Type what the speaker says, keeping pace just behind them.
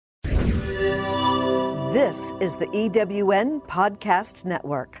This is the EWN Podcast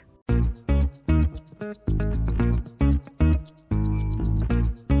Network.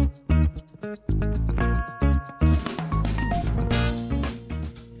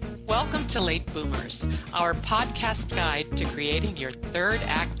 Welcome to Late Boomers, our podcast guide to creating your third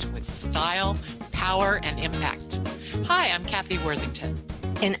act with style, power, and impact. Hi, I'm Kathy Worthington.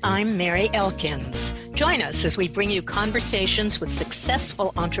 And I'm Mary Elkins. Join us as we bring you conversations with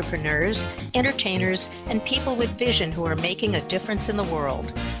successful entrepreneurs, entertainers, and people with vision who are making a difference in the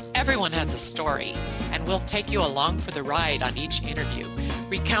world. Everyone has a story, and we'll take you along for the ride on each interview,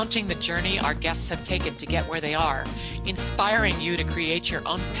 recounting the journey our guests have taken to get where they are, inspiring you to create your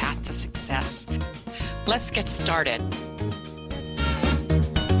own path to success. Let's get started.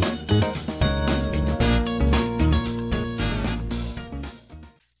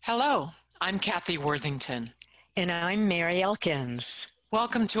 Hello, I'm Kathy Worthington. And I'm Mary Elkins.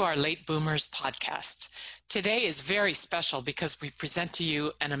 Welcome to our Late Boomers podcast. Today is very special because we present to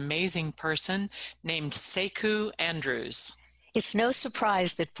you an amazing person named Sekou Andrews. It's no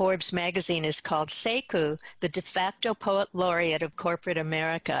surprise that Forbes magazine has called Sekou the de facto poet laureate of corporate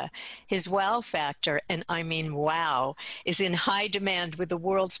America. His wow factor, and I mean wow, is in high demand with the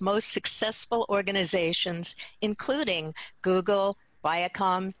world's most successful organizations, including Google,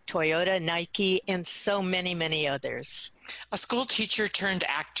 Viacom, Toyota, Nike, and so many, many others. A school teacher turned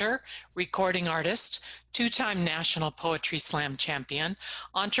actor, recording artist, two-time National Poetry Slam champion,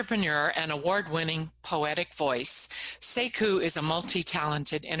 entrepreneur, and award-winning poetic voice, Sekou is a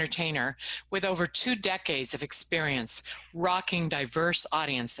multi-talented entertainer with over 2 decades of experience rocking diverse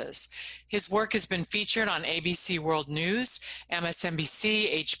audiences. His work has been featured on ABC World News,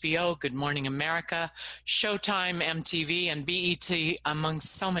 MSNBC, HBO, Good Morning America, Showtime, MTV, and BET, among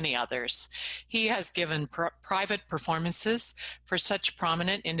so many others. He has given private performances for such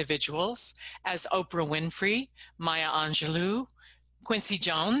prominent individuals as Oprah Winfrey, Maya Angelou, Quincy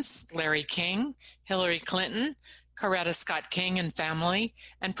Jones, Larry King, Hillary Clinton, Coretta Scott King and family,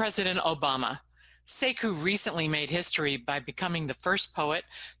 and President Obama. Sekou recently made history by becoming the first poet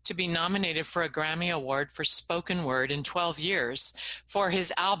to be nominated for a Grammy Award for spoken word in 12 years for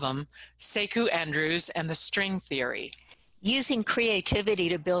his album, Sekou Andrews and the String Theory. Using creativity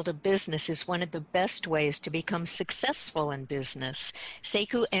to build a business is one of the best ways to become successful in business.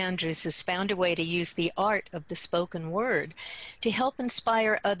 Sekou Andrews has found a way to use the art of the spoken word to help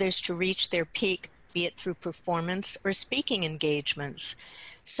inspire others to reach their peak, be it through performance or speaking engagements.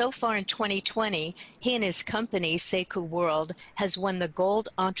 So far in 2020, he and his company, Sekou World, has won the Gold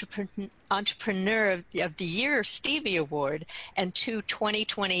Entrepreneur of the Year Stevie Award and 2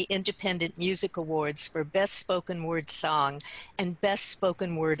 2020 Independent Music Awards for Best Spoken Word Song and Best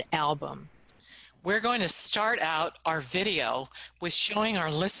Spoken Word Album. We're going to start out our video with showing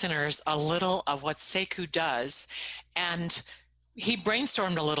our listeners a little of what Sekou does, and he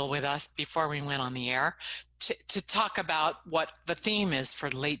brainstormed a little with us before we went on the air to talk about what the theme is for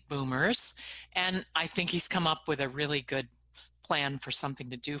Late Boomers, and I think he's come up with a really good plan for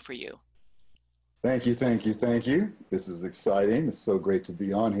something to do for you. Thank you. This is exciting. It's so great to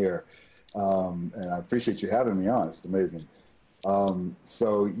be on here, and I appreciate you having me on. It's amazing.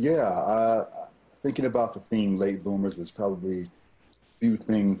 Thinking about the theme Late Boomers, there's probably a few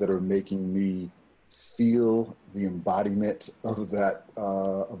things that are making me feel the embodiment of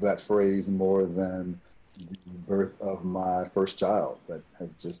that phrase more than the birth of my first child that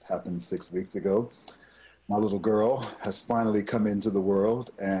has just happened 6 weeks ago. My little girl has finally come into the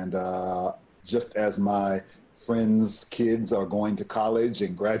world, and just as my friends' kids are going to college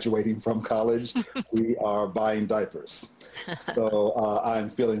and graduating from college, we are buying diapers. So I'm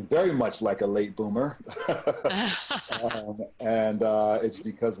feeling very much like a late boomer. It's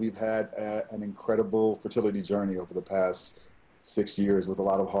because we've had an incredible fertility journey over the past 6 years with a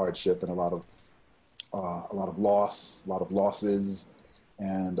lot of hardship and a lot of loss, a lot of losses,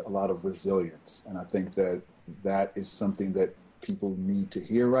 and a lot of resilience. And I think that is something that people need to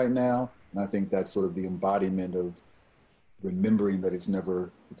hear right now. And I think that's sort of the embodiment of remembering that it's never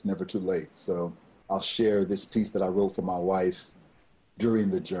too late. So I'll share this piece that I wrote for my wife during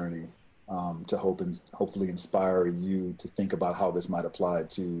the journey to hopefully inspire you to think about how this might apply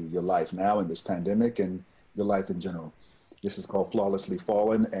to your life now in this pandemic and your life in general. This is called Flawlessly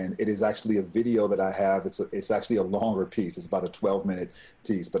Fallen, and it is actually a video that I have. It's actually a longer piece. It's about a 12-minute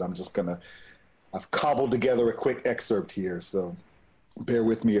piece, but I've cobbled together a quick excerpt here, so bear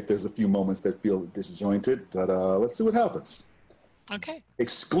with me if there's a few moments that feel disjointed, but let's see what happens. Okay.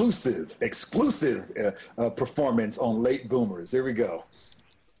 Exclusive performance on Late Boomers. Here we go.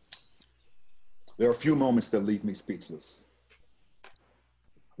 There are a few moments that leave me speechless.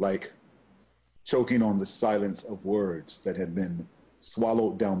 Like choking on the silence of words that had been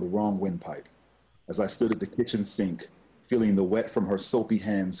swallowed down the wrong windpipe. As I stood at the kitchen sink, feeling the wet from her soapy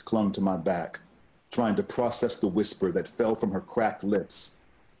hands clung to my back, trying to process the whisper that fell from her cracked lips,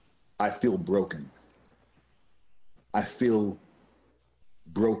 I feel broken. I feel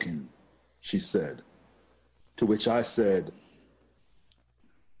broken, she said, to which I said,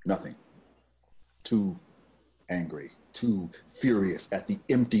 nothing. Too angry, too furious at the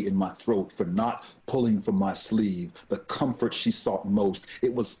empty in my throat for not pulling from my sleeve the comfort she sought most.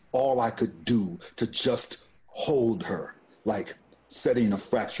 It was all I could do to just hold her, like setting a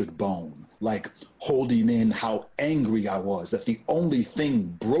fractured bone, like holding in how angry I was, that the only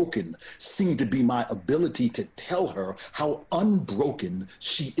thing broken seemed to be my ability to tell her how unbroken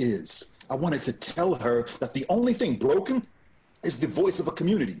she is. I wanted to tell her that the only thing broken is the voice of a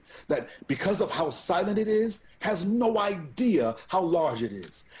community that, because of how silent it is, has no idea how large it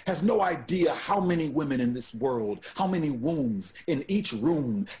is, has no idea how many women in this world, how many wombs in each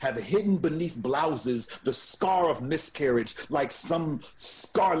room have hidden beneath blouses the scar of miscarriage like some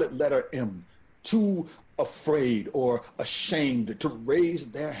scarlet letter M, too afraid or ashamed to raise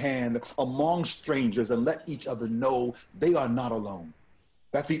their hand among strangers and let each other know they are not alone.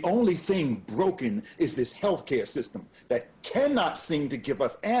 That the only thing broken is this healthcare system that cannot seem to give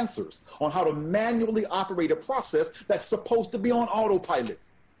us answers on how to manually operate a process that's supposed to be on autopilot.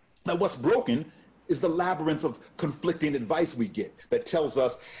 That what's broken is the labyrinth of conflicting advice we get that tells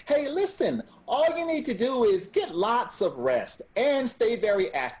us, hey, listen, all you need to do is get lots of rest and stay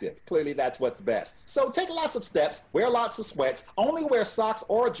very active. Clearly, that's what's best. So take lots of steps, wear lots of sweats, only wear socks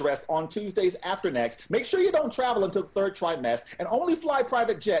or a dress on Tuesdays after next. Make sure you don't travel until the third trimester and only fly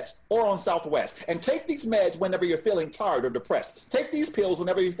private jets or on Southwest. And take these meds whenever you're feeling tired or depressed. Take these pills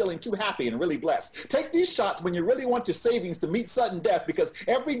whenever you're feeling too happy and really blessed. Take these shots when you really want your savings to meet sudden death because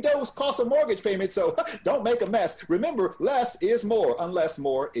every dose costs a mortgage payment, so don't make a mess. Remember, less is more unless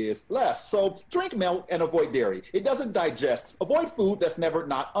more is less. So drink milk and avoid dairy. It doesn't digest. Avoid food that's never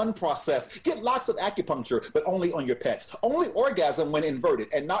not unprocessed. Get lots of acupuncture, but only on your pets. Only orgasm when inverted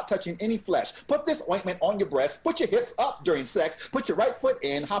and not touching any flesh. Put this ointment on your breast. Put your hips up during sex. Put your right foot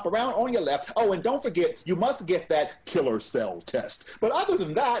in. Hop around on your left. Oh, and don't forget, you must get that killer cell test. But other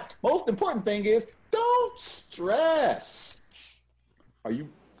than that, most important thing is don't stress. Are you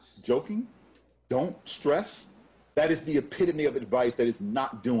joking? Don't stress? That is the epitome of advice that is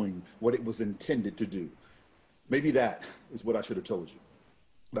not doing what it was intended to do. Maybe that is what I should have told you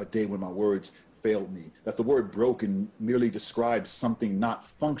that day when my words failed me, that the word broken merely describes something not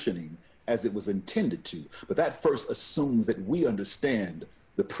functioning as it was intended to. But that first assumes that we understand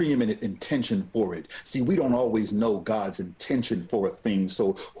the preeminent intention for it. See, we don't always know God's intention for a thing,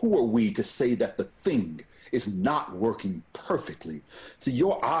 so who are we to say that the thing is not working perfectly? See,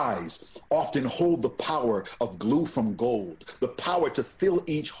 your eyes often hold the power of glue from gold, the power to fill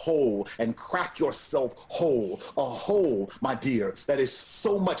each hole and crack yourself whole. A hole, my dear, that is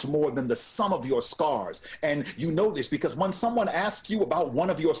so much more than the sum of your scars. And you know this because when someone asks you about one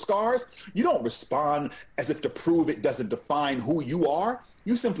of your scars, you don't respond as if to prove it doesn't define who you are.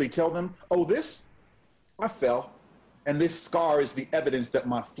 You simply tell them, oh, this, I fell. And this scar is the evidence that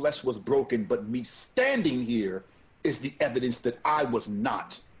my flesh was broken, but me standing here is the evidence that I was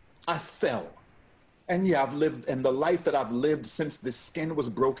not. I fell. And yeah, I've lived, and the life that I've lived since this skin was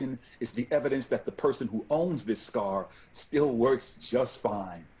broken is the evidence that the person who owns this scar still works just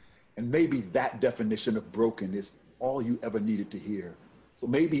fine. And maybe that definition of broken is all you ever needed to hear. So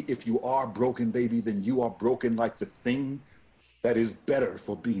maybe if you are broken, baby, then you are broken like the thing that is better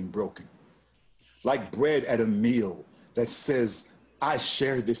for being broken. Like bread at a meal that says, I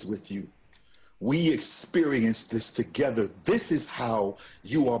share this with you. We experience this together. This is how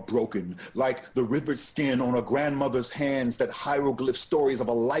you are broken. Like the rivered skin on a grandmother's hands, that hieroglyph stories of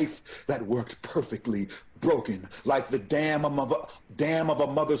a life that worked perfectly. Broken, like the dam of a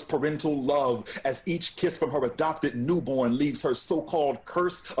mother's parental love as each kiss from her adopted newborn leaves her so-called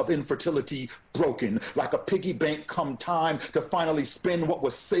curse of infertility broken, like a piggy bank come time to finally spend what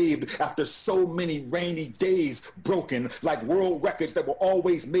was saved after so many rainy days broken, like world records that were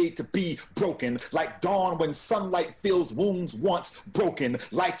always made to be broken, like dawn when sunlight fills wounds once broken,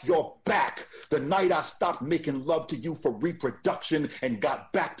 like your back, the night I stopped making love to you for reproduction and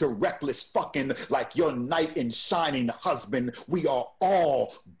got back to reckless fucking, like your knight in shining husband. We are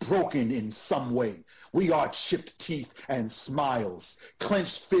all broken in some way. We are chipped teeth and smiles,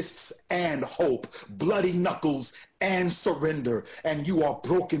 clenched fists and hope, bloody knuckles and surrender. And you are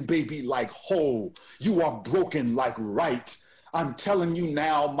broken, baby, like whole. You are broken like right. I'm telling you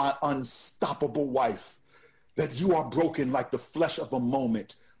now, my unstoppable wife, that you are broken like the flesh of a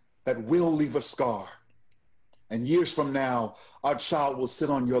moment, that will leave a scar. And years from now, our child will sit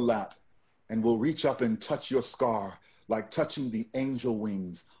on your lap and will reach up and touch your scar, like touching the angel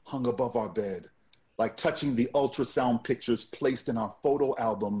wings hung above our bed, like touching the ultrasound pictures placed in our photo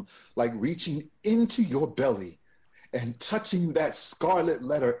album, like reaching into your belly and touching that scarlet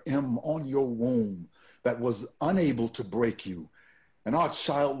letter M on your womb that was unable to break you. And our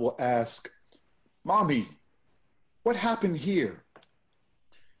child will ask, Mommy, what happened here?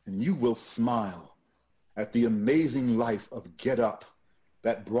 And you will smile at the amazing life of Get Up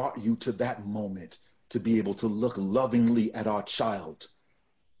that brought you to that moment to be able to look lovingly at our child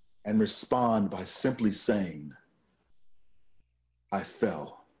and respond by simply saying, I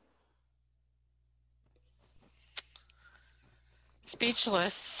fell.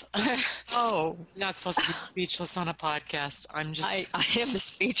 Speechless. Oh, Not supposed to be speechless on a podcast. I am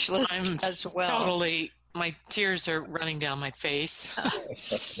speechless as well. Totally, my tears are running down my face.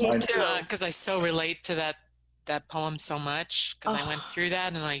 Me too. Because I so relate to that poem so much, because I went through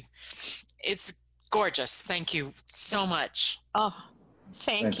that, and it's gorgeous. Thank you so much. Oh,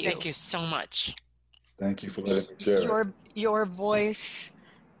 thank you. Thank you so much. Thank you for letting me share. Your voice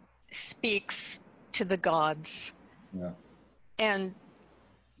speaks to the gods. Yeah. And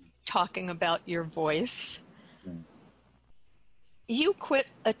talking about your voice, you quit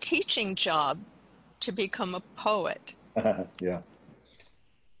a teaching job to become a poet. Yeah.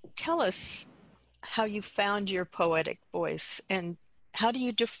 Tell us how you found your poetic voice, and how do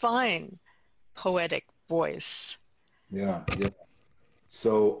you define poetic voice? Yeah.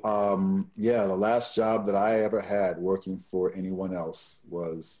 So, the last job that I ever had working for anyone else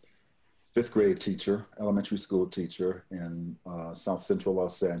was fifth grade teacher, elementary school teacher in South Central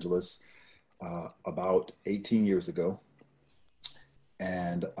Los Angeles about 18 years ago.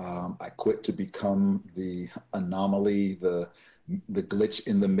 And I quit to become the anomaly, the glitch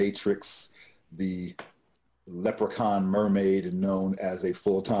in the matrix, the leprechaun mermaid known as a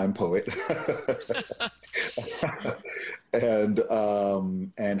full-time poet. and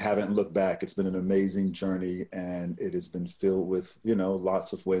haven't looked back. It's been an amazing journey, and it has been filled with,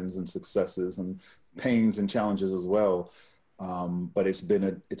 lots of wins and successes and pains and challenges as well. But it's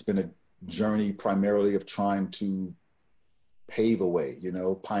been a journey primarily of trying to pave a way,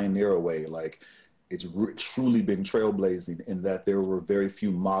 pioneer a way. Like, it's truly been trailblazing in that there were very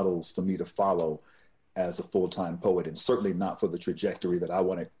few models for me to follow as a full-time poet, and certainly not for the trajectory that I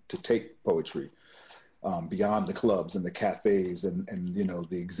wanted to take poetry, beyond the clubs and the cafes and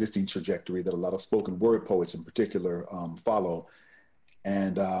the existing trajectory that a lot of spoken word poets in particular follow.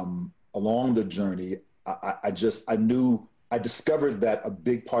 And along the journey, I discovered that a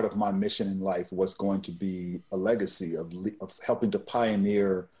big part of my mission in life was going to be a legacy of helping to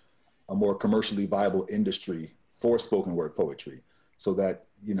pioneer a more commercially viable industry for spoken word poetry, so that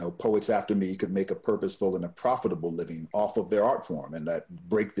poets after me could make a purposeful and a profitable living off of their art form, and that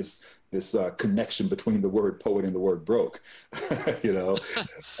break this connection between the word poet and the word broke,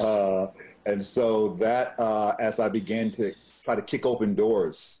 and so that as I began to try to kick open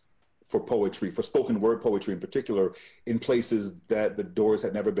doors for poetry, for spoken word poetry in particular, in places that the doors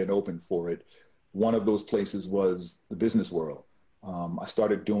had never been opened for it, one of those places was the business world. I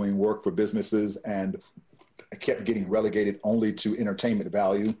started doing work for businesses, and I kept getting relegated only to entertainment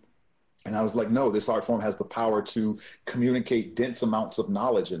value. And I was like, no, this art form has the power to communicate dense amounts of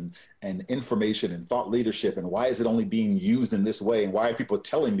knowledge and information and thought leadership. And why is it only being used in this way? And why are people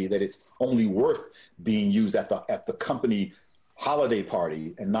telling me that it's only worth being used at the company holiday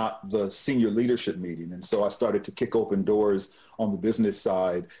party and not the senior leadership meeting? And so I started to kick open doors on the business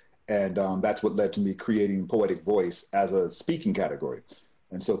side. And that's what led to me creating Poetic Voice as a speaking category.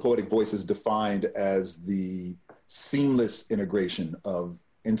 And so Poetic Voice is defined as the seamless integration of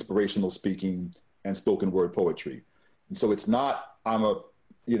inspirational speaking and spoken word poetry. And so it's not,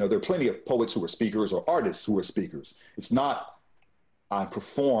 there are plenty of poets who are speakers or artists who are speakers. It's not, I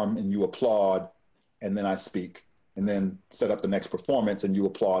perform and you applaud and then I speak, and then set up the next performance and you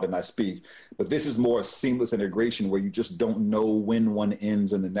applaud and I speak. But this is more a seamless integration where you just don't know when one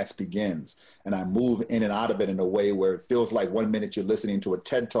ends and the next begins. And I move in and out of it in a way where it feels like 1 minute you're listening to a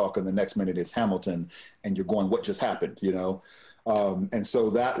TED Talk and the next minute it's Hamilton and you're going, what just happened, And so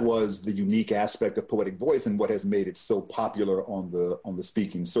that was the unique aspect of Poetic Voice and what has made it so popular on the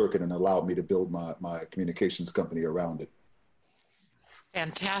speaking circuit and allowed me to build my communications company around it.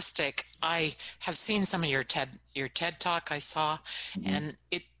 Fantastic. I have seen some of your TED Talk I saw, and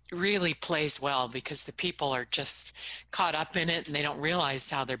it really plays well because the people are just caught up in it and they don't realize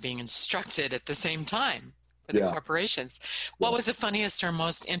how they're being instructed at the same time with the corporations. What was the funniest or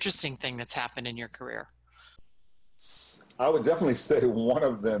most interesting thing that's happened in your career? I would definitely say one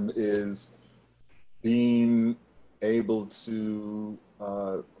of them is being able to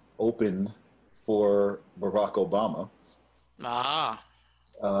open for Barack Obama. Ah,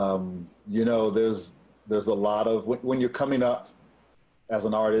 You know, there's a lot of when you're coming up as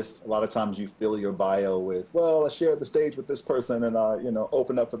an artist, a lot of times you fill your bio with, well, I shared the stage with this person and I, you know,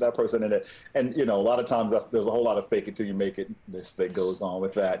 open up for that person and you know, a lot of times there's a whole lot of fake it till you make it this that goes on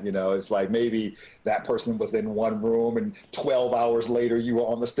with that. You know, it's like maybe that person was in one room and 12 hours later you were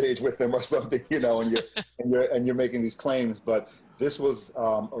on the stage with them or something, you know, and you're making these claims. But this was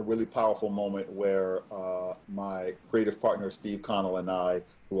a really powerful moment where my creative partner, Steve Connell, and I,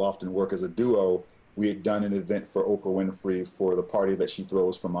 who often work as a duo, we had done an event for Oprah Winfrey for the party that she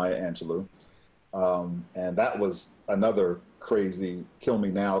throws for Maya Angelou. And that was another crazy kill me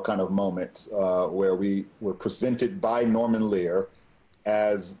now kind of moment where we were presented by Norman Lear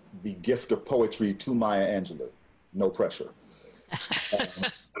as the gift of poetry to Maya Angelou. No pressure.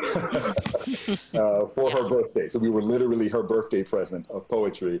 For her birthday. So we were literally her birthday present of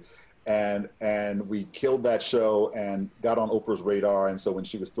poetry. And we killed that show and got on Oprah's radar. And so when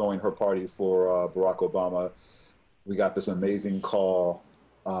she was throwing her party for Barack Obama, we got this amazing call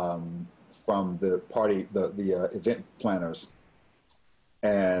from the party, the event planners.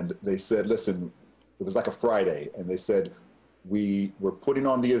 And they said, listen, it was like a Friday. And they said, we were putting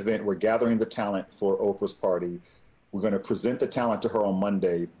on the event. We're gathering the talent for Oprah's party. We're going to present the talent to her on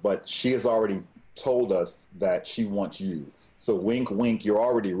Monday, but she has already told us that she wants you. So wink, wink, you're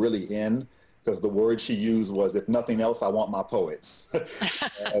already really in, because the word she used was, if nothing else, I want my poets.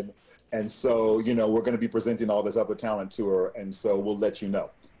 and so, you know, we're going to be presenting all this other talent to her. And so we'll let you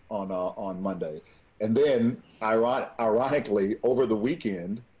know on Monday. And then ironically, over the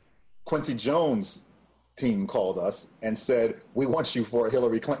weekend, Quincy Jones' team called us and said, we want you for a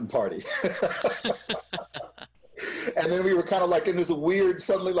Hillary Clinton party. And then we were kind of like in this weird,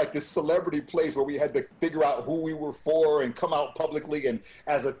 suddenly like this celebrity place where we had to figure out who we were for and come out publicly. And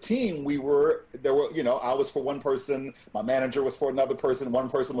as a team, you know, I was for one person, my manager was for another person, one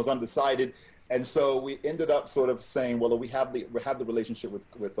person was undecided. And so we ended up sort of saying, well, we have the relationship with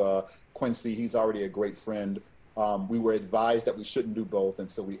Quincy. He's already a great friend. We were advised that we shouldn't do both. And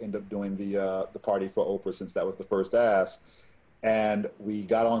so we ended up doing the party for Oprah, since that was the first ask. And we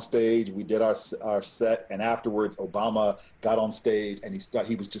got on stage, we did our set, and afterwards Obama got on stage and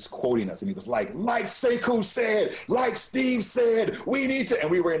he was just quoting us, and he was like Sekou said, like Steve said, we need to, and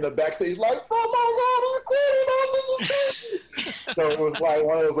we were in the backstage like, oh my God, he's quoting us, this is crazy. So it was like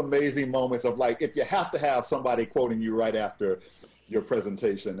one of those amazing moments of like, if you have to have somebody quoting you right after your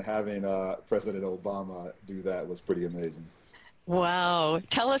presentation, having President Obama do that was pretty amazing. Wow.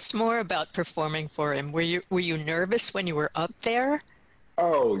 Tell us more about performing for him. Were you nervous when you were up there?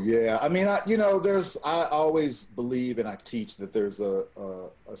 Oh yeah. I mean, I always believe, and I teach that there's a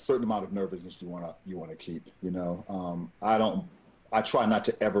certain amount of nervousness you want to keep, you know. I try not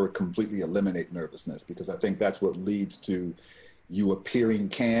to ever completely eliminate nervousness, because I think that's what leads to you appearing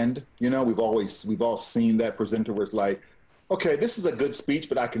canned. You know, we've all seen that presenter where it's like, okay, this is a good speech,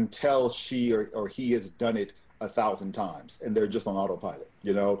 but I can tell she or he has done it 1,000 times and they're just on autopilot,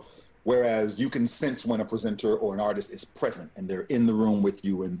 you know, whereas you can sense when a presenter or an artist is present and they're in the room with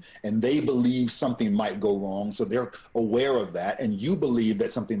you and they believe something might go wrong. So they're aware of that. And you believe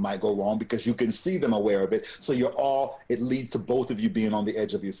that something might go wrong because you can see them aware of it. So it leads to both of you being on the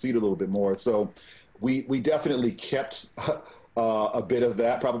edge of your seat a little bit more. So we definitely kept a bit of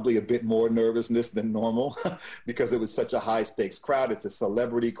that, probably a bit more nervousness than normal because it was such a high stakes crowd. It's a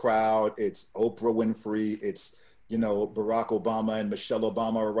celebrity crowd. It's Oprah Winfrey. It's, you know, Barack Obama and Michelle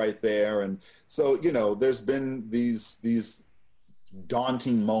Obama are right there. And so, you know, there's been these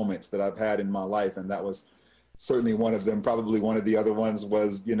daunting moments that I've had in my life. And that was certainly one of them. Probably one of the other ones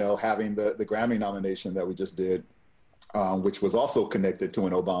was, you know, having the Grammy nomination that we just did. Which was also connected to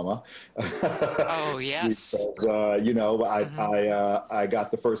an Obama. Oh, yes. Because, you know, I got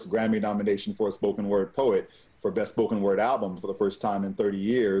the first Grammy nomination for a spoken word poet for Best Spoken Word Album for the first time in 30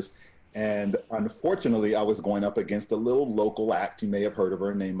 years. And unfortunately, I was going up against a little local act. You may have heard of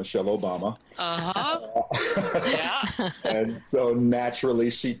her, named Michelle Obama. Yeah. And so naturally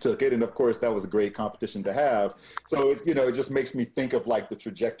she took it. And of course, that was a great competition to have. So, you know, it just makes me think of like the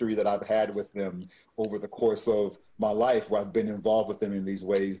trajectory that I've had with them over the course of my life, where I've been involved with them in these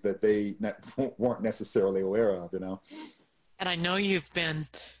ways that they weren't necessarily aware of, you know. And I know you've been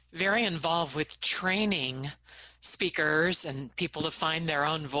very involved with training speakers and people to find their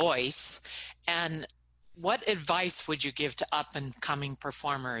own voice. And what advice would you give to up and coming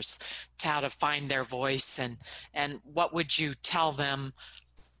performers to how to find their voice, and what would you tell them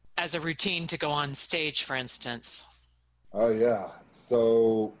as a routine to go on stage, for instance? Oh, yeah.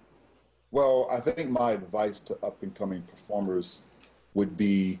 So, well, I think my advice to up and coming performers would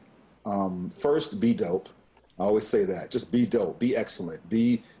be first, be dope. I always say that. Just be dope, be excellent,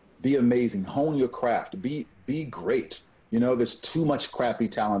 be amazing, hone your craft, be great. You know, there's too much crappy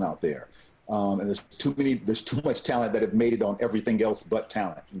talent out there. And there's too much talent that have made it on everything else but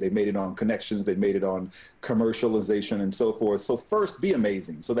talent. They made it on connections, they made it on commercialization and so forth. So first, be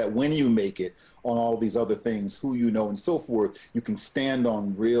amazing so that when you make it on all these other things, who you know and so forth, you can stand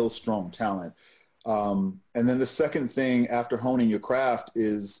on real strong talent. And then the second thing after honing your craft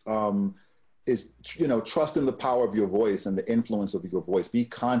is trust in the power of your voice and the influence of your voice. Be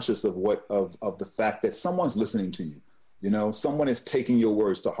conscious of of the fact that someone's listening to you. You know, someone is taking your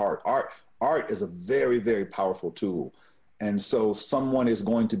words to heart. Art is a very, very powerful tool. And so someone is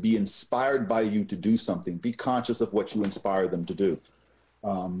going to be inspired by you to do something. Be conscious of what you inspire them to do.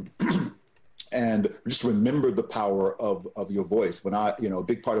 And just remember the power of your voice. A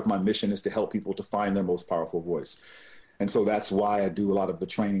big part of my mission is to help people to find their most powerful voice. And so that's why I do a lot of the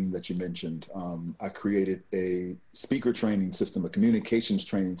training that you mentioned. I created a speaker training system, a communications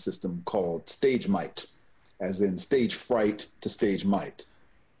training system called Stage Might, as in stage fright to stage might.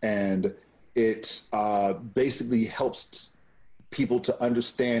 And it basically helps people to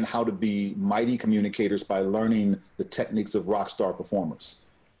understand how to be mighty communicators by learning the techniques of rock star performers.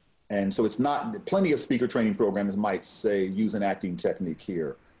 And so it's not, plenty of speaker training programs might say use an acting technique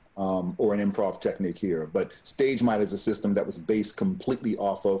here or an improv technique here, but Stage Might is a system that was based completely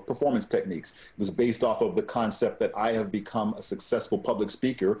off of performance techniques. It was based off of the concept that I have become a successful public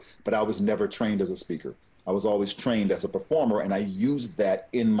speaker, but I was never trained as a speaker. I was always trained as a performer, and I used that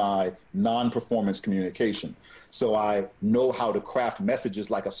in my non-performance communication. So I know how to craft messages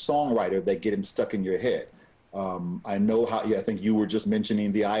like a songwriter that get them stuck in your head. I know how, I think you were just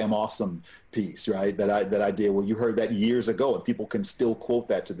mentioning the I Am Awesome piece, right? That I did. Well, you heard that years ago, and people can still quote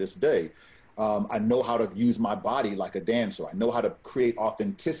that to this day. I know how to use my body like a dancer. I know how to create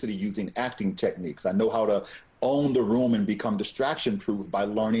authenticity using acting techniques. I know how to own the room and become distraction proof by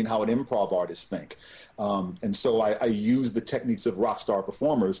learning how an improv artist think. And so I use the techniques of rock star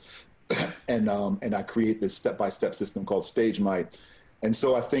performers and I create this step-by-step system called Stage Might. And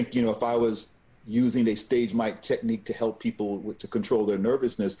so I think, if I was using a Stage Might technique to help people to control their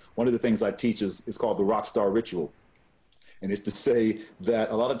nervousness, one of the things I teach is called the rock star ritual. And it's to say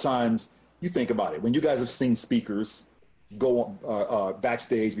that a lot of times, you think about it, when you guys have seen speakers go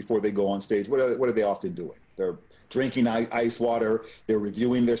backstage before they go on stage, what are they often doing? They're drinking ice water, they're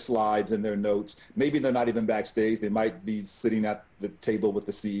reviewing their slides and their notes. Maybe they're not even backstage. They might be sitting at the table with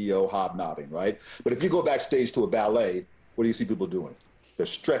the CEO hobnobbing, right? But if you go backstage to a ballet, what do you see people doing? They're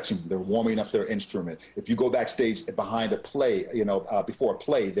stretching, they're warming up their instrument. If you go backstage behind a play, before a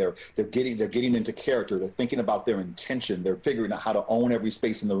play, they're getting into character. They're thinking about their intention. They're figuring out how to own every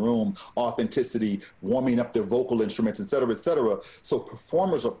space in the room, authenticity, warming up their vocal instruments, et cetera, et cetera. So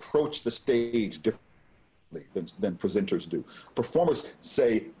performers approach the stage differently than presenters do. Performers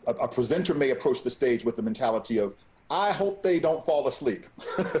say, a presenter may approach the stage with the mentality of, I hope they don't fall asleep.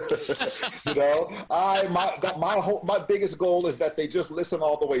 My biggest goal is that they just listen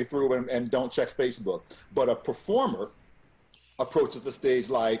all the way through and don't check Facebook. But a performer approaches the stage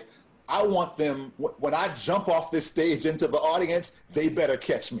like, I want them, when I jump off this stage into the audience, they better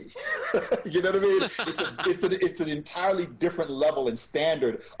catch me. You know what I mean? It's an entirely different level and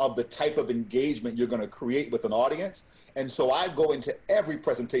standard of the type of engagement you're going to create with an audience. And so I go into every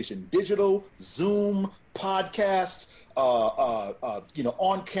presentation, digital, Zoom, podcasts,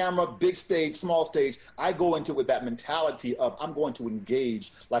 on camera, big stage, small stage. I go into it with that mentality of I'm going to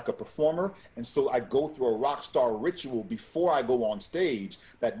engage like a performer. And so I go through a rock star ritual before I go on stage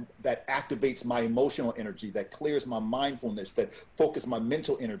that activates my emotional energy, that clears my mindfulness, that focuses my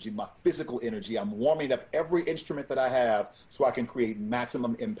mental energy, my physical energy. I'm warming up every instrument that I have so I can create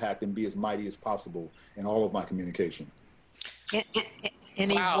maximum impact and be as mighty as possible in all of my communication.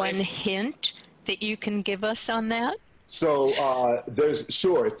 Any one hint that you can give us on that? So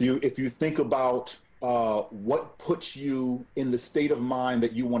if you think about what puts you in the state of mind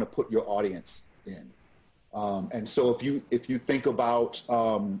that you want to put your audience in, and so if you think about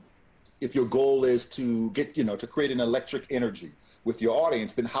if your goal is to get to create an electric energy with your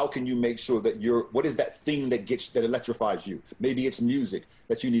audience, then how can you make sure that what is that thing that electrifies you? Maybe it's music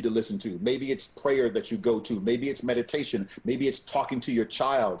that you need to listen to. Maybe it's prayer that you go to. Maybe it's meditation. Maybe it's talking to your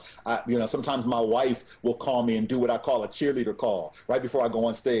child. Sometimes my wife will call me and do what I call a cheerleader call right before I go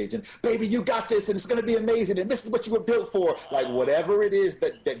on stage. And baby, you got this, and it's going to be amazing. And this is what you were built for. Like whatever it is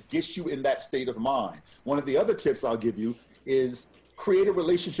that gets you in that state of mind. One of the other tips I'll give you is create a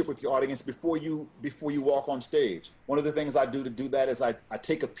relationship with your audience before you walk on stage. One of the things I do to do that is I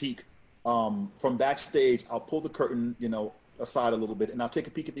take a peek from backstage. I'll pull the curtain, aside a little bit, and I'll take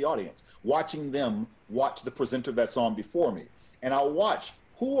a peek at the audience, watching them watch the presenter that's on before me, and I'll watch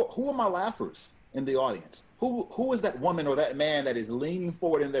who are my laughers in the audience. Who is that woman or that man that is leaning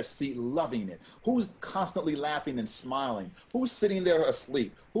forward in their seat, loving it? Who's constantly laughing and smiling? Who's sitting there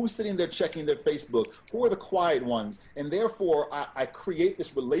asleep? Who's sitting there checking their Facebook? Who are the quiet ones? And therefore, I create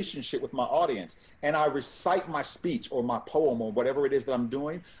this relationship with my audience, and I recite my speech or my poem or whatever it is that I'm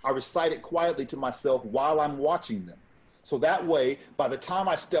doing. I recite it quietly to myself while I'm watching them. So that way, by the time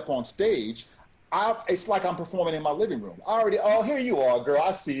I step on stage, it's like I'm performing in my living room. Here you are, girl.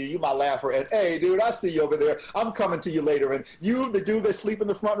 I see you. You my laugher. And hey, dude, I see you over there. I'm coming to you later. And you, the dude that sleep in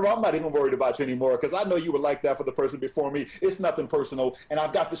the front row, I'm not even worried about you anymore because I know you were like that for the person before me. It's nothing personal. And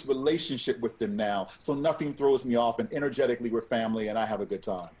I've got this relationship with them now. So nothing throws me off. And energetically, we're family and I have a good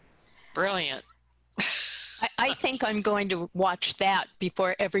time. Brilliant. I think I'm going to watch that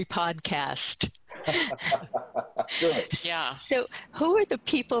before every podcast. Good. Yeah. So who are the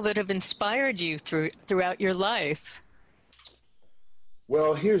people that have inspired you throughout your life?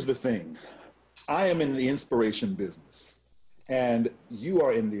 Well, here's the thing. I am in the inspiration business, and you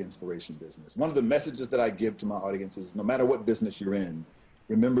are in the inspiration business. One of the messages that I give to my audience is no matter what business you're in,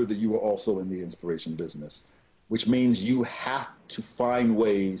 remember that you are also in the inspiration business, which means you have to find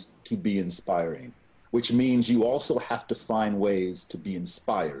ways to be inspiring, which means you also have to find ways to be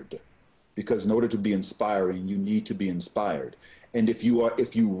inspired. Because in order to be inspiring, you need to be inspired. And if you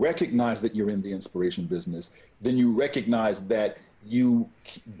recognize that you're in the inspiration business, then you recognize that you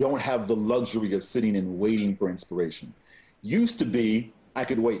don't have the luxury of sitting and waiting for inspiration. Used to be, I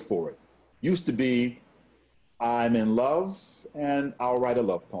could wait for it. Used to be, I'm in love and I'll write a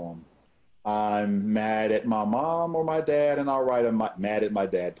love poem. I'm mad at my mom or my dad and I'll write a mad at my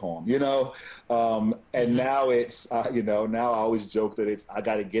dad poem, and now it's, now I always joke that I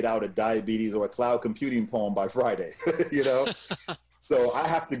got to get out a diabetes or a cloud computing poem by Friday, So I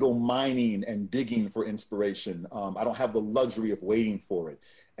have to go mining and digging for inspiration. I don't have the luxury of waiting for it.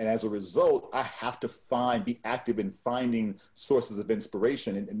 And as a result, I have to be active in finding sources of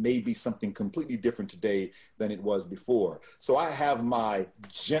inspiration. And it may be something completely different today than it was before. So I have my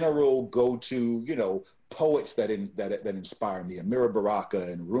general go-to, poets that inspire me, Amira Baraka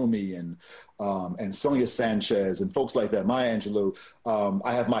and Rumi and Sonia Sanchez and folks like that, Maya Angelou.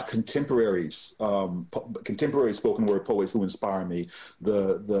 I have my contemporaries, contemporary spoken word poets who inspire me,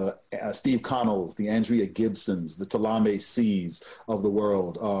 the Steve Connells, the Andrea Gibsons, the Talame C's of the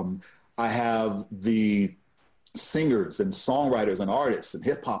world. I have the singers and songwriters and artists and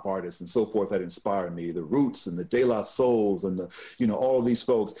hip hop artists and so forth that inspire me, the Roots and the De La Souls and all of these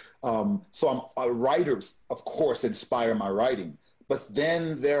folks. So writers, of course, inspire my writing. But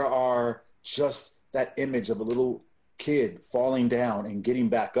then there are just that image of a little kid falling down and getting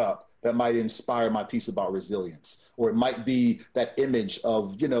back up that might inspire my piece about resilience. Or it might be that image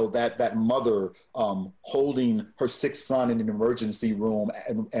of, that mother holding her sick son in an emergency room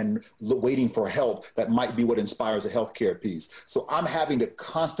and waiting for help. That might be what inspires a healthcare piece. So I'm having to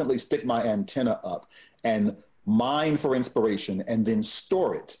constantly stick my antenna up and mine for inspiration and then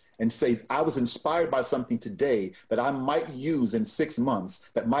store it and say, I was inspired by something today that I might use in 6 months,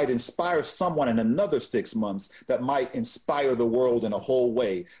 that might inspire someone in another 6 months, that might inspire the world in a whole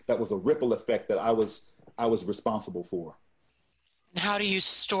way. That was a ripple effect that I was responsible for. And how do you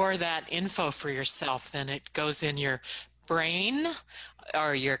store that info for yourself? Then it goes in your brain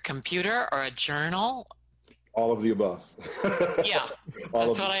or your computer or a journal? All of the above. Yeah,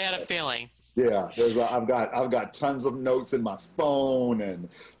 that's what I had a feeling. Yeah, I've got tons of notes in my phone and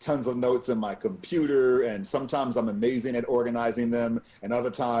tons of notes in my computer, and sometimes I'm amazing at organizing them, and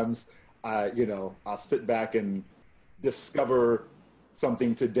other times, I'll sit back and discover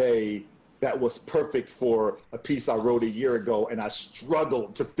something today that was perfect for a piece I wrote a year ago, and I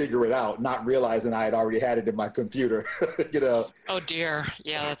struggled to figure it out, not realizing I had already had it in my computer. Oh dear,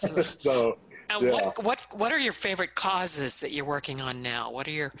 yeah, that's. So. Yeah. What are your favorite causes that you're working on now?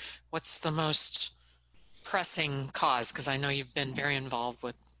 What's the most pressing cause? Because I know you've been very involved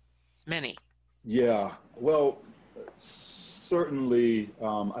with many. Yeah, well, certainly,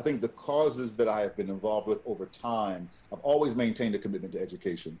 I think the causes that I have been involved with over time, I've always maintained a commitment to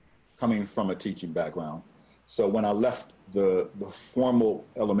education, coming from a teaching background. So when I left the formal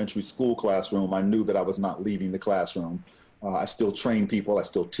elementary school classroom, I knew that I was not leaving the classroom. I still train people, I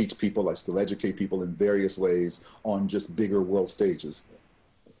still teach people, I still educate people in various ways on just bigger world stages.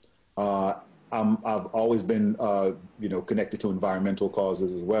 I've always been, connected to environmental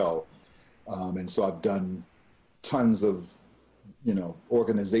causes as well. And so I've done tons of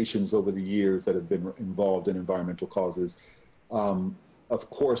organizations over the years that have been involved in environmental causes. Of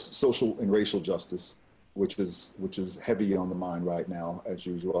course, social and racial justice, which is heavy on the mind right now, as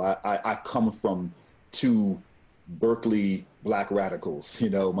usual. I come from two Berkeley Black radicals.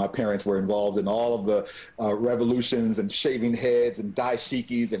 My parents were involved in all of the revolutions and shaving heads and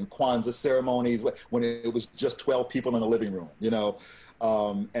daishikis and Kwanzaa ceremonies when it was just 12 people in the living room.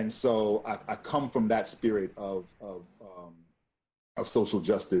 And so I come from that spirit of social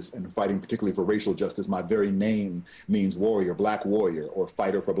justice and fighting particularly for racial justice. My very name means warrior, Black warrior, or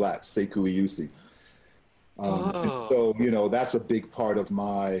fighter for Blacks, Sekou Andrews. So that's a big part of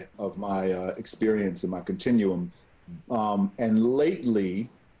my experience and my continuum. And lately,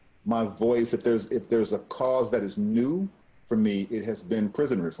 my voice, if there's a cause that is new for me, it has been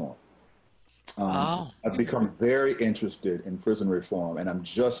prison reform. I've become very interested in prison reform, and I'm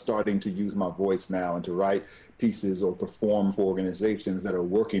just starting to use my voice now and to write pieces or perform for organizations that are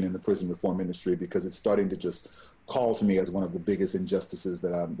working in the prison reform industry, because it's starting to just call to me as one of the biggest injustices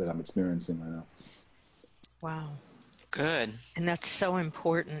that I'm experiencing right now. Wow. Good. And that's so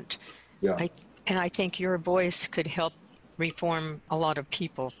important. Yeah. I think your voice could help reform a lot of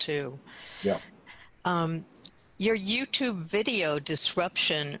people too. Yeah. Your YouTube video,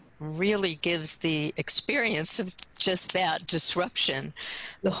 Disruption, really gives the experience of just that, disruption.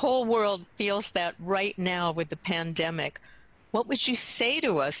 The whole world feels that right now with the pandemic. What would you say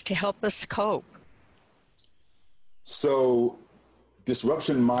to us to help us cope? So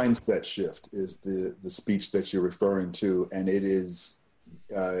disruption mindset shift is the speech that you're referring to, and it is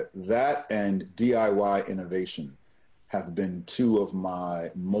that and DIY innovation have been two of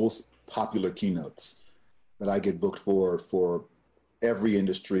my most popular keynotes that I get booked for every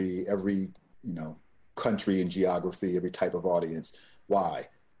industry, every country and geography, every type of audience. Why?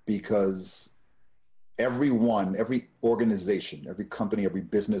 Because every organization, every company, every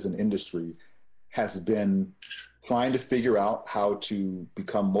business and industry has been trying to figure out how to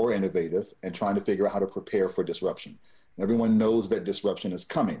become more innovative and trying to figure out how to prepare for disruption. Everyone knows that disruption is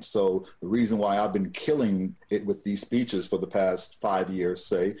coming. So the reason why I've been killing it with these speeches for the past 5 years,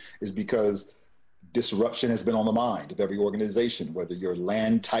 say, is because disruption has been on the mind of every organization, whether you're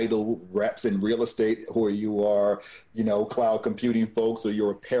land title reps in real estate, or you are, cloud computing folks, or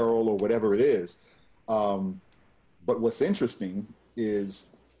your apparel, or whatever it is. But what's interesting is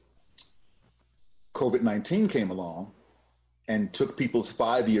COVID-19 came along and took people's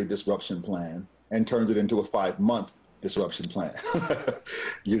 5-year disruption plan and turned it into a 5-month disruption plan,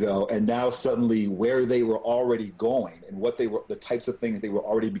 and now suddenly where they were already going and the types of things they were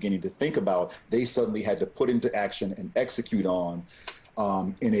already beginning to think about, they suddenly had to put into action and execute on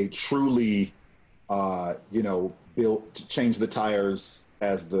in a truly, built to change the tires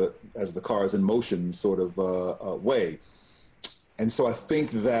as the car is in motion sort of way. And so I think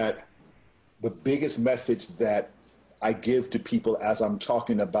that the biggest message that I give to people as I'm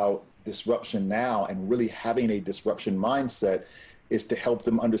talking about disruption now and really having a disruption mindset is to help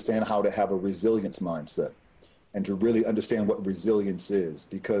them understand how to have a resilience mindset and to really understand what resilience is,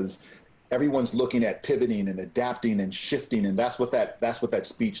 because everyone's looking at pivoting and adapting and shifting, and that's what that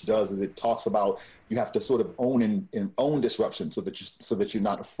speech does. Is it talks about you have to sort of own disruption so that you're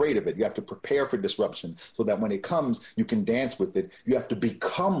not afraid of it. You have to prepare for disruption so that when it comes, you can dance with it. You have to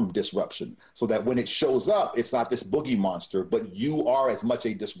become disruption so that when it shows up, it's not this boogie monster, but you are as much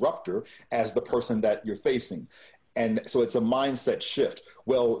a disruptor as the person that you're facing. And so it's a mindset shift.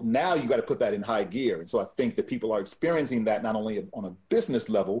 Well, now you got to put that in high gear. And so I think that people are experiencing that not only on a business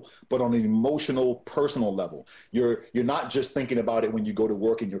level, but on an emotional, personal level. You're not just thinking about it when you go to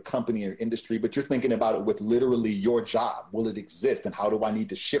work in your company or industry, but you're thinking about it with literally your job. Will it exist? And how do I need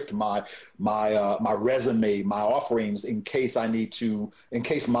to shift my resume, my offerings in case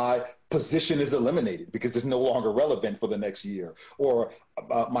my position is eliminated because it's no longer relevant for the next year, or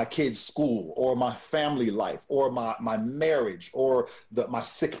my kid's school, or my family life, or my marriage, or my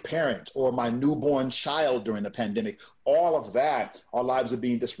sick parent, or my newborn child during the pandemic. All of that, our lives are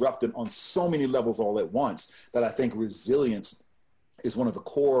being disrupted on so many levels all at once that I think resilience is one of the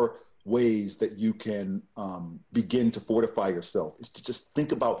core ways that you can begin to fortify yourself, is to just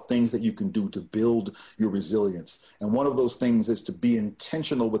think about things that you can do to build your resilience. And one of those things is to be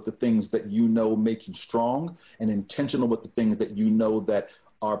intentional with the things that you know make you strong, and intentional with the things that you know that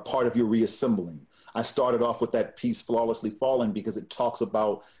are part of your reassembling. I started off with that piece, Flawlessly Falling, because it talks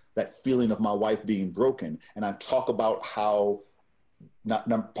about that feeling of my wife being broken. And I talk about how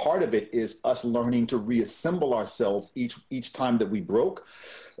not part of it is us learning to reassemble ourselves each time that we broke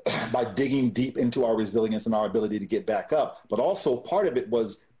by digging deep into our resilience and our ability to get back up. But also part of it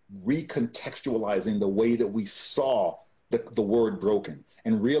was recontextualizing the way that we saw the word broken,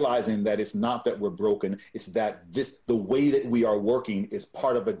 and realizing that it's not that we're broken, it's that the way that we are working is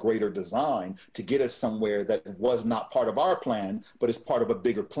part of a greater design to get us somewhere that was not part of our plan, but is part of a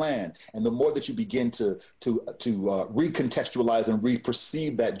bigger plan. And the more that you begin to recontextualize and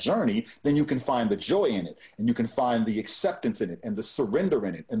re-perceive that journey, then you can find the joy in it, and you can find the acceptance in it, and the surrender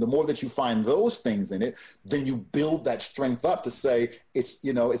in it. And the more that you find those things in it, then you build that strength up to say,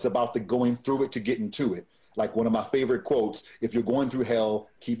 it's about the going through it to getting to it. Like one of my favorite quotes, if you're going through hell,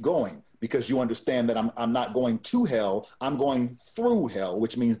 keep going, because you understand that I'm not going to hell, I'm going through hell,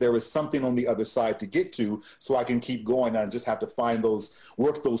 which means there is something on the other side to get to, so I can keep going. I just have to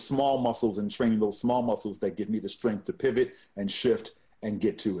work those small muscles and train those small muscles that give me the strength to pivot and shift and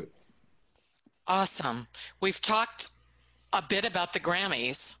get to it. Awesome. We've talked a bit about the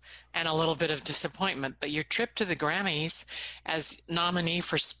Grammys and a little bit of disappointment, but your trip to the Grammys as nominee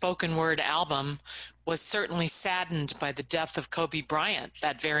for Spoken Word Album was certainly saddened by the death of Kobe Bryant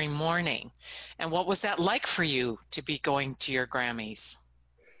that very morning. And what was that like for you to be going to your Grammys?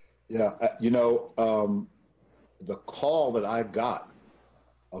 Yeah, the call that I got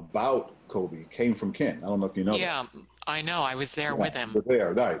about Kobe came from Ken. I don't know if you know that. Yeah, I know. I was there with him. We're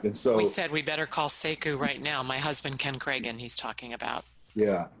there, right. And so we said we better call Sekou right now. My husband, Ken Cragen, he's talking about.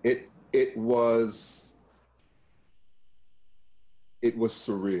 Yeah, it was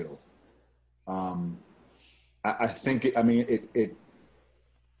surreal. I think it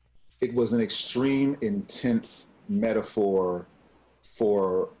was an extreme, intense metaphor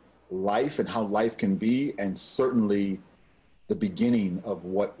for life and how life can be, and certainly the beginning of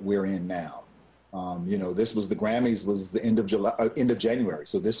what we're in now. This was the Grammys was the end of January.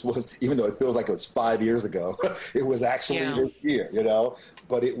 So this was, even though it feels like it was 5 years ago, it was actually this year,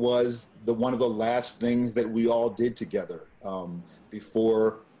 but it was one of the last things that we all did together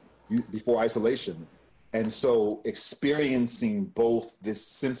before isolation. And so experiencing both this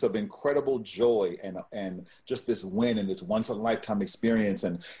sense of incredible joy and just this win and this once in a lifetime experience,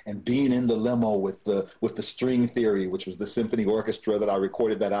 and being in the limo with the string theory, which was the symphony orchestra that I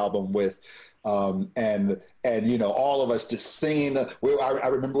recorded that album with, and all of us just singing. I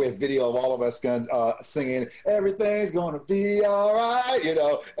remember we had video of all of us singing, "Everything's gonna be all right,"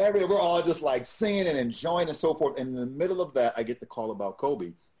 we're all just like singing and enjoying and so forth. And in the middle of that, I get the call about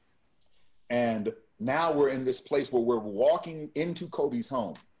Kobe, and now we're in this place where we're walking into Kobe's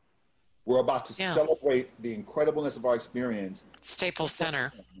home. We're about to celebrate the incredibleness of our experience. Staples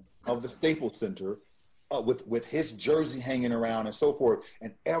Center. Of the Staples Center, with his jersey hanging around and so forth.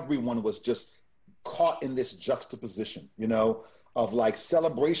 And everyone was just caught in this juxtaposition, of like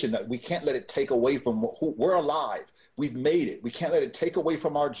celebration that we can't let it take away from who we're alive. We've made it. We can't let it take away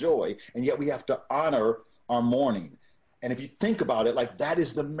from our joy. And yet we have to honor our mourning. And if you think about it, like that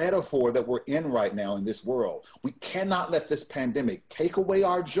is the metaphor that we're in right now in this world. We cannot let this pandemic take away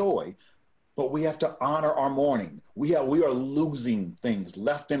our joy, but we have to honor our mourning. We are losing things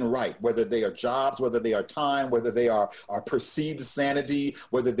left and right, whether they are jobs, whether they are time, whether they are our perceived sanity,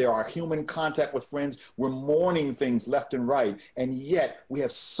 whether they are human contact with friends. We're mourning things left and right. And yet we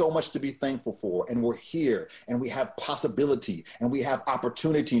have so much to be thankful for. And we're here, and we have possibility, and we have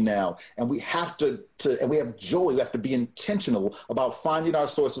opportunity now. And we have and we have joy. We have to be intentional about finding our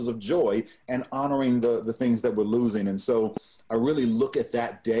sources of joy and honoring the things that we're losing. And so I really look at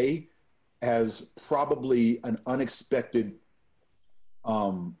that day as probably an unexpected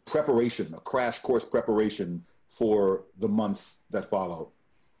preparation, a crash course preparation for the months that follow.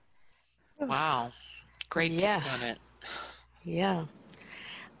 Wow. Great take on it. Yeah.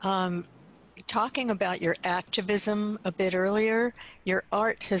 Talking about your activism a bit earlier, your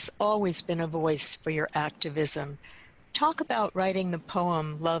art has always been a voice for your activism. Talk about writing the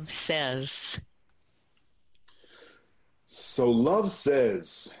poem Love Says. So Love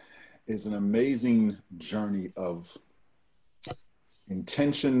Says is an amazing journey of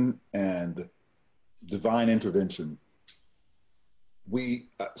intention and divine intervention.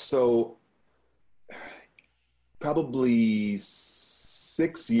 So probably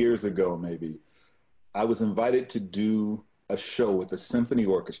 6 years ago, maybe, I was invited to do a show with the symphony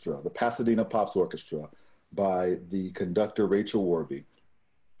orchestra, the Pasadena Pops Orchestra, by the conductor Rachel Warby.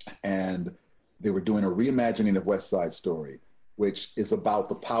 And they were doing a reimagining of West Side Story, which is about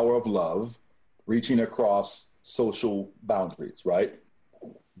the power of love reaching across social boundaries, right?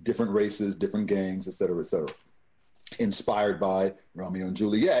 Different races, different gangs, et cetera, inspired by Romeo and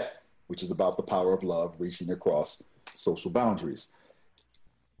Juliet, which is about the power of love reaching across social boundaries.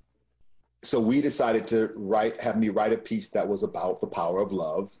 So we decided to have me write a piece that was about the power of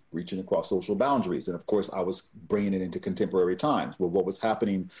love, reaching across social boundaries. And of course, I was bringing it into contemporary times. Well, what was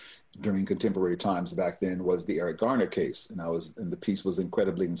happening during contemporary times back then was the Eric Garner case. And the piece was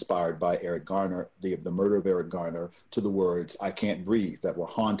incredibly inspired by Eric Garner, the murder of Eric Garner, to the words, "I can't breathe," that were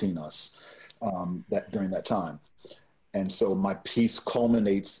haunting us during that time. And so my piece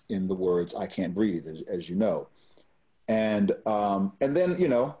culminates in the words, "I can't breathe," as you know. And then,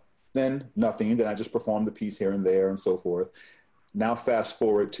 then nothing. Then I just performed the piece here and there and so forth. Now fast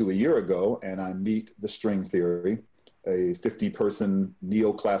forward to a year ago, and I meet the String Theory, a 50-person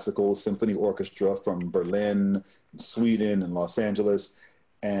neoclassical symphony orchestra from Berlin, Sweden, and Los Angeles.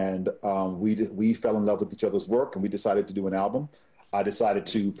 And we fell in love with each other's work, and we decided to do an album. I decided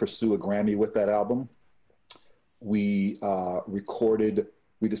to pursue a Grammy with that album. We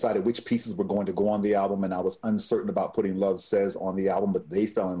decided which pieces were going to go on the album, and I was uncertain about putting Love Says on the album, but they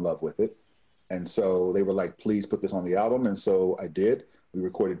fell in love with it. And so they were like, please put this on the album. And so I did. We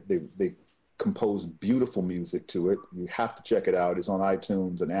recorded, they composed beautiful music to it. You have to check it out. It's on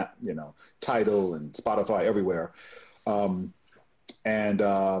iTunes and Tidal and Spotify, everywhere. And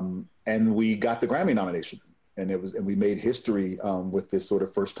we got the Grammy nomination. And we made history with this sort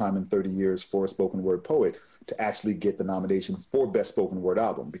of first time in 30 years for a spoken word poet to actually get the nomination for Best Spoken Word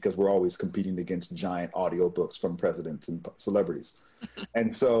Album, because we're always competing against giant audiobooks from presidents and celebrities.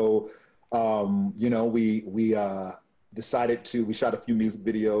 And so, we shot a few music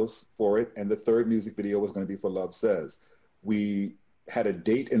videos for it, and the third music video was going to be for Love Says. We had a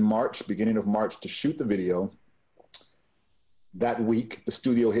date in March, beginning of March, to shoot the video. That week, the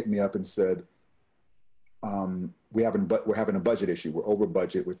studio hit me up and said, we're having a budget issue. We're over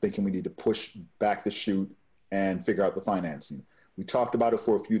budget. We're thinking we need to push back the shoot and figure out the financing. We talked about it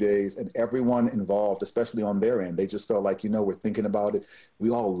for a few days, and everyone involved, especially on their end, they just felt like, we're thinking about it. We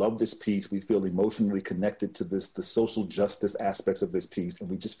all love this piece. We feel emotionally connected to the social justice aspects of this piece. And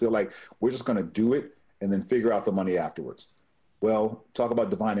we just feel like we're just going to do it and then figure out the money afterwards. Well, talk about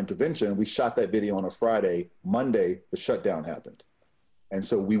divine intervention. We shot that video on a Friday. Monday, the shutdown happened. And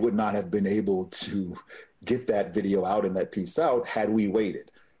so we would not have been able to get that video out and that piece out had we waited.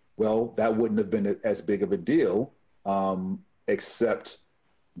 Well, that wouldn't have been as big of a deal, except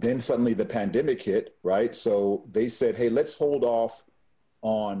then suddenly the pandemic hit, right? So they said, hey, let's hold off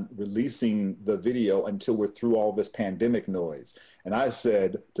on releasing the video until we're through all this pandemic noise. And I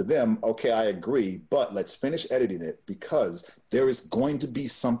said to them, okay, I agree, but let's finish editing it, because there is going to be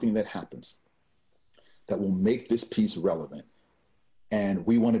something that happens that will make this piece relevant. And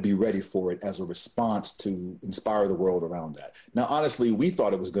we want to be ready for it as a response to inspire the world around that. Now, honestly, we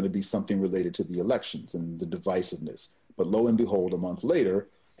thought it was going to be something related to the elections and the divisiveness. But lo and behold, a month later,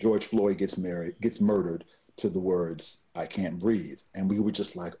 George Floyd gets murdered to the words, "I can't breathe." And we were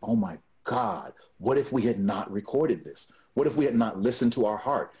just like, oh my God, what if we had not recorded this? What if we had not listened to our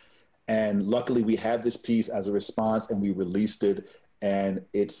heart? And luckily we had this piece as a response, and we released it. And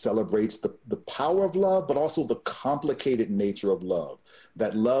it celebrates the power of love, but also the complicated nature of love.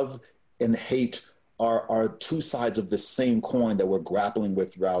 That love and hate are two sides of the same coin that we're grappling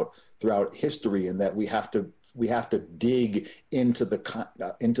with throughout history, and that we have to dig into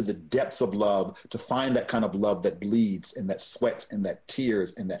the depths of love to find that kind of love that bleeds and that sweats and that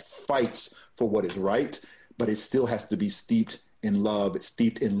tears and that fights for what is right, but it still has to be steeped in love,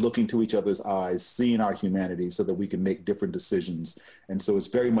 steeped in looking to each other's eyes, seeing our humanity so that we can make different decisions. And so it's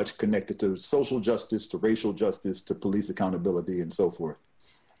very much connected to social justice, to racial justice, to police accountability, and so forth.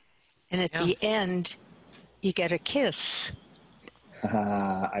 And at the end, you get a kiss.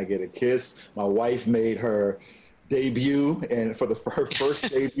 I get a kiss. My wife made her debut, and for her first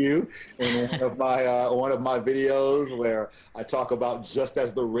debut in one of my videos, where I talk about just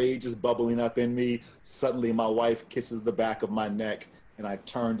as the rage is bubbling up in me, suddenly my wife kisses the back of my neck, and I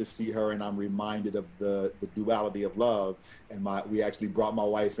turn to see her, and I'm reminded of the duality of love. And we actually brought my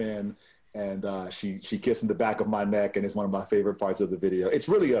wife in, and she kissed in the back of my neck, and it's one of my favorite parts of the video. It's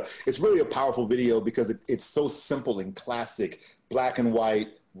really a powerful video because it's so simple and classic, black and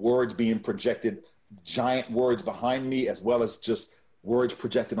white, words being projected, giant words behind me, as well as just words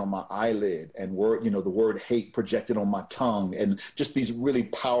projected on my eyelid, and the word hate projected on my tongue, and just these really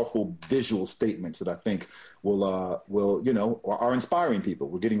powerful visual statements that I think are inspiring people.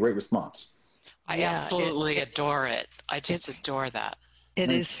 We're getting great response. I absolutely adore it. I just adore that.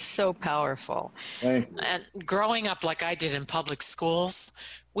 It is so powerful. Thank you. And growing up like I did in public schools,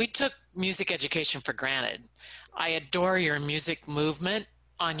 we took music education for granted. I adore your music movement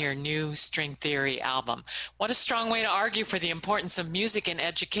on your new String Theory album. What a strong way to argue for the importance of music in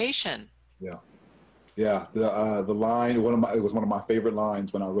education. Yeah. Yeah, the line, it was one of my favorite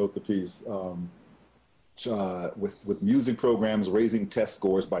lines when I wrote the piece. With music programs raising test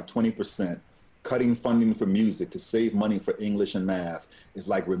scores by 20%, cutting funding for music to save money for English and math is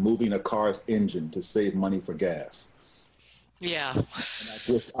like removing a car's engine to save money for gas. Yeah.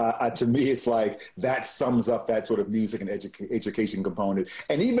 To me, it's like that sums up that sort of music and education component.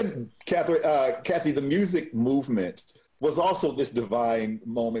 And even Kathy, the music movement was also this divine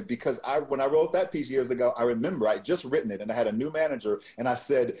moment because when I wrote that piece years ago, I remember I had just written it and I had a new manager and I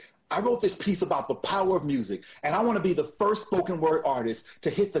said, I wrote this piece about the power of music and I want to be the first spoken word artist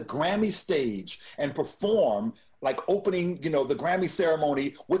to hit the Grammy stage and perform like opening, the Grammy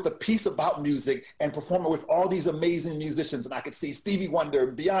ceremony with a piece about music and perform it with all these amazing musicians. And I could see Stevie Wonder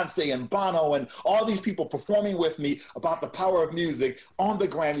and Beyonce and Bono and all these people performing with me about the power of music on the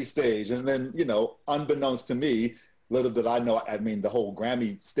Grammy stage. And then, unbeknownst to me, little did I know, the whole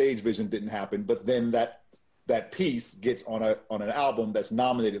Grammy stage vision didn't happen, but then that piece gets on an album that's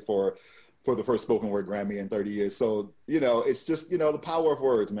nominated for the first spoken word Grammy in 30 years. So, it's just, the power of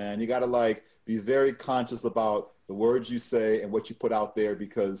words, man. You got to be very conscious about the words you say and what you put out there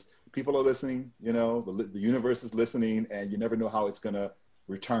because people are listening, the universe is listening and you never know how it's going to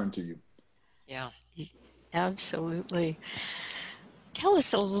return to you. Yeah, absolutely. Tell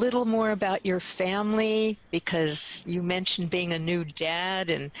us a little more about your family because you mentioned being a new dad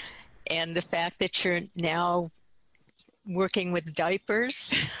and the fact that you're now working with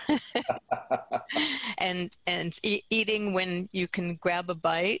diapers and eating when you can grab a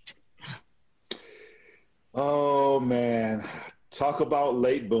bite. Oh man, talk about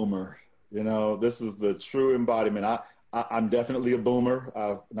late boomer. This is the true embodiment. I'm definitely a boomer.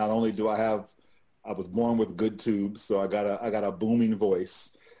 Not only do I was born with good tubes, so I got a booming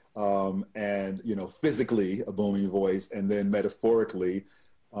voice, and physically a booming voice, and then metaphorically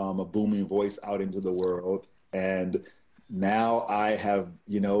a booming voice out into the world. And now I have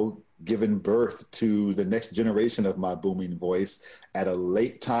given birth to the next generation of my booming voice at a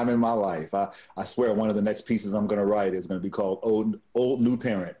late time in my life. I swear one of the next pieces I'm going to write is going to be called Old New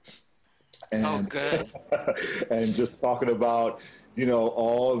Parent. And, oh, good. And just talking about,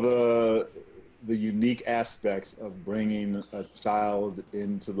 all the unique aspects of bringing a child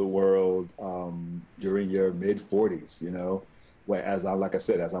into the world during your mid 40s, where as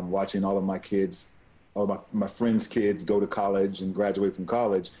I'm watching all of my kids, all my friends' kids go to college and graduate from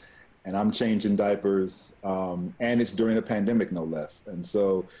college, and I'm changing diapers, and it's during a pandemic, no less. And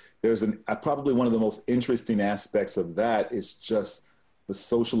so there's probably one of the most interesting aspects of that is just the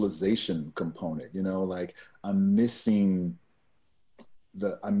socialization component. I'm missing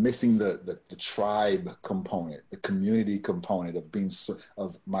the tribe component, the community component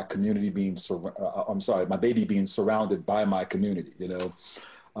of my community my baby being surrounded by my community.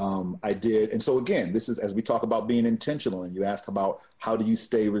 I did. And so again, this is, as we talk about being intentional and you asked about how do you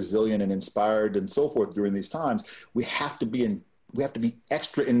stay resilient and inspired and so forth during these times, we have to be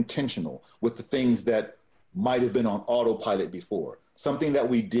extra intentional with the things that might have been on autopilot before. Something that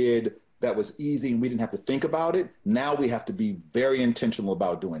we did that was easy and we didn't have to think about it. Now we have to be very intentional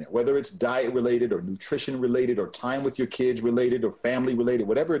about doing it, whether it's diet related or nutrition related or time with your kids related or family related,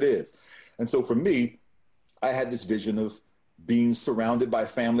 whatever it is. And so for me, I had this vision of being surrounded by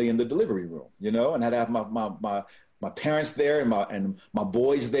family in the delivery room, and I'd have my parents there and my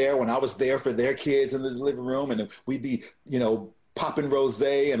boys there when I was there for their kids in the delivery room. And we'd be, popping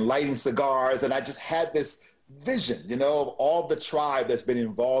rosé and lighting cigars. And I just had this vision, of all the tribe that's been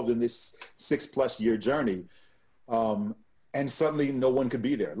involved in this 6+ year journey. And suddenly no one could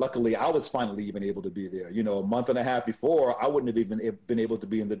be there. Luckily, I was finally even able to be there. A month and a half before, I wouldn't have even been able to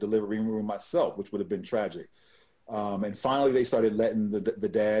be in the delivery room myself, which would have been tragic. And finally, they started letting the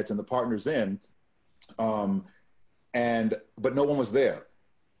dads and the partners in, but no one was there.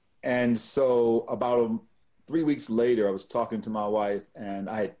 And so about 3 weeks later, I was talking to my wife, and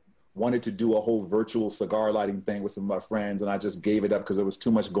I wanted to do a whole virtual cigar lighting thing with some of my friends, and I just gave it up because there was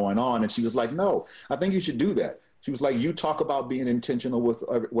too much going on. And she was like, "No, I think you should do that." She was like, "You talk about being intentional with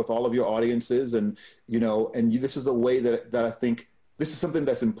all of your audiences, and this is a way that I think." This is something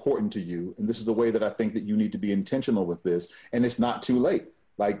that's important to you. And this is the way that I think that you need to be intentional with this. And it's not too late.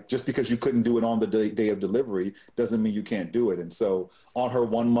 Like just because you couldn't do it on the day of delivery doesn't mean you can't do it. And so on her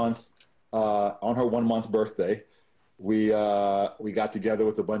 1 month birthday, We got together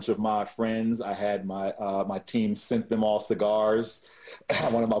with a bunch of my friends. I had my team sent them all cigars.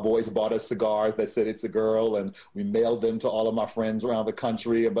 One of my boys bought us cigars that said "It's a Girl," and we mailed them to all of my friends around the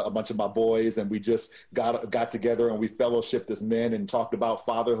country, a bunch of my boys, and we just got together and we fellowshipped as men and talked about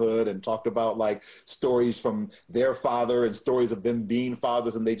fatherhood and talked about like stories from their father and stories of them being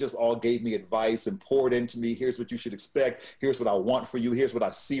fathers, and they just all gave me advice and poured into me. Here's what you should expect. Here's what I want for you. Here's what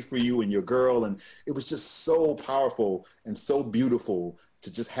I see for you and your girl. And it was just so powerful and so beautiful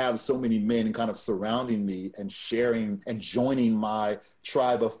to just have so many men kind of surrounding me and sharing and joining my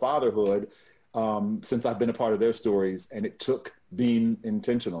tribe of fatherhood since I've been a part of their stories. And it took being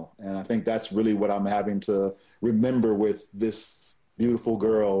intentional. And I think that's really what I'm having to remember with this beautiful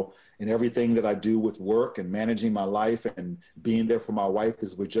girl in everything that I do with work and managing my life and being there for my wife,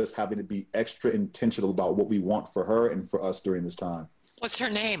 because we're just having to be extra intentional about what we want for her and for us during this time. What's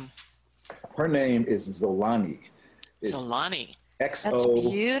her name? Her name is Zolani. Zolani. That's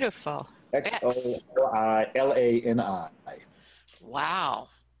beautiful. Xolani. Wow.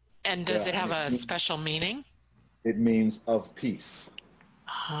 And does it have a special meaning? It means of peace.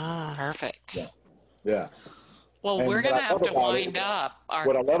 Ah, perfect. Yeah. Well, and we're going to have to wind up.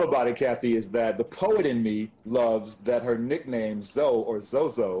 What I love about it, Kathy, is that the poet in me loves that her nickname, Zoe or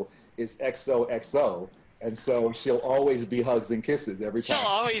Zozo, is XOXO. And so she'll always be hugs and kisses every time. She'll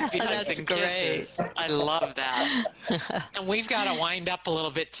always be hugs and kisses. I love that. And we've got to wind up a little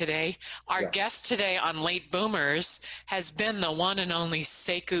bit today. Our guest today on Late Boomers has been the one and only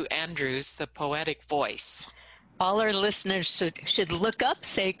Sekou Andrews, the poetic voice. All our listeners should look up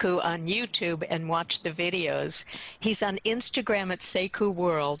Sekou on YouTube and watch the videos. He's on Instagram at Sekou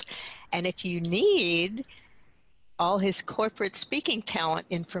World. And if you need all his corporate speaking talent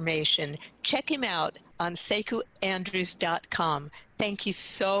information, check him out on SekouAndrews.com. Thank you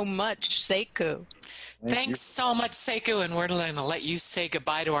so much, Sekou. Thanks so much, Sekou, and we're going to let you say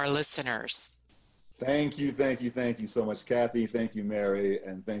goodbye to our listeners. Thank you so much, Kathy. Thank you, Mary,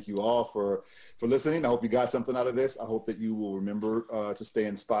 and thank you all for listening. I hope you got something out of this. I hope that you will remember to stay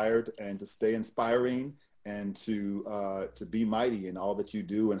inspired and to stay inspiring and to be mighty in all that you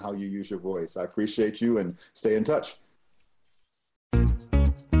do and how you use your voice. I appreciate you, and stay in touch.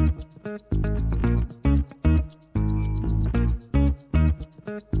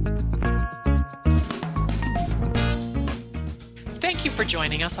 Thank you for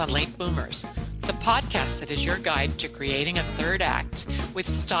joining us on Late Boomers, the podcast that is your guide to creating a third act with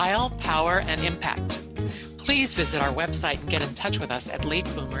style, power, and impact. Please visit our website and get in touch with us at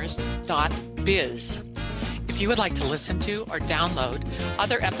lateboomers.biz. If you would like to listen to or download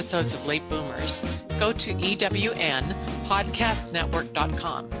other episodes of Late Boomers, go to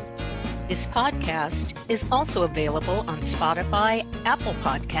ewnpodcastnetwork.com. This podcast is also available on Spotify, Apple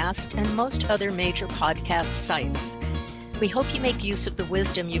Podcast, and most other major podcast sites. We hope you make use of the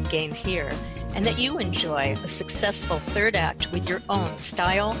wisdom you've gained here and that you enjoy a successful third act with your own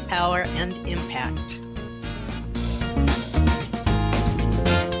style, power, and impact.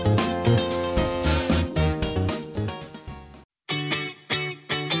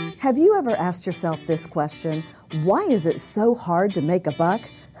 Have you ever asked yourself this question? Why is it so hard to make a buck?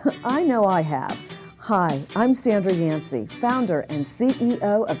 I know I have. Hi, I'm Sandra Yancey, founder and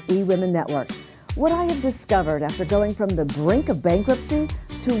CEO of eWomen Network. What I have discovered after going from the brink of bankruptcy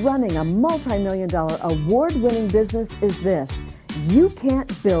to running a multi-million-dollar award-winning business is this: you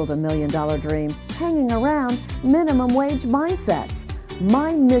can't build $1 million dream hanging around minimum wage mindsets.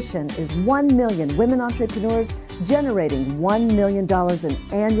 My mission is 1 million women entrepreneurs generating $1 million in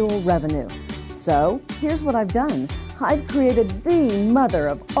annual revenue. So here's what I've done. I've created the mother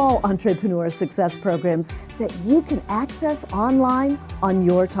of all entrepreneur success programs that you can access online on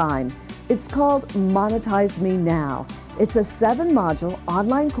your time. It's called Monetize Me Now. It's a 7-module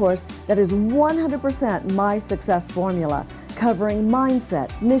online course that is 100% my success formula, covering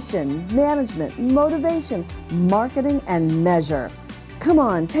mindset, mission, management, motivation, marketing, and measure. Come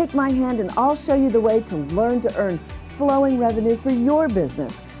on, take my hand and I'll show you the way to learn to earn flowing revenue for your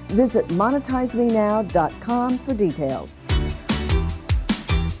business. Visit monetizemenow.com for details.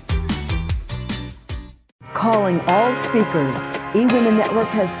 Calling all speakers, eWomen Network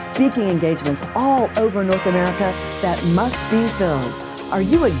has speaking engagements all over North America that must be filled. Are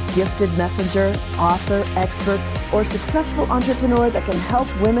you a gifted messenger, author, expert, or successful entrepreneur that can help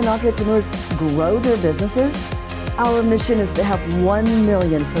women entrepreneurs grow their businesses? Our mission is to help 1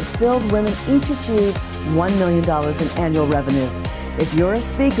 million fulfilled women each achieve $1 million in annual revenue. If you're a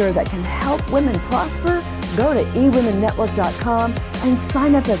speaker that can help women prosper, go to eWomenNetwork.com and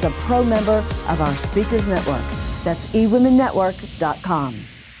sign up as a pro member of our Speakers Network. That's eWomenNetwork.com.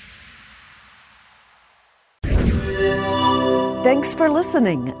 Thanks for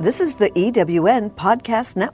listening. This is the EWN Podcast Network.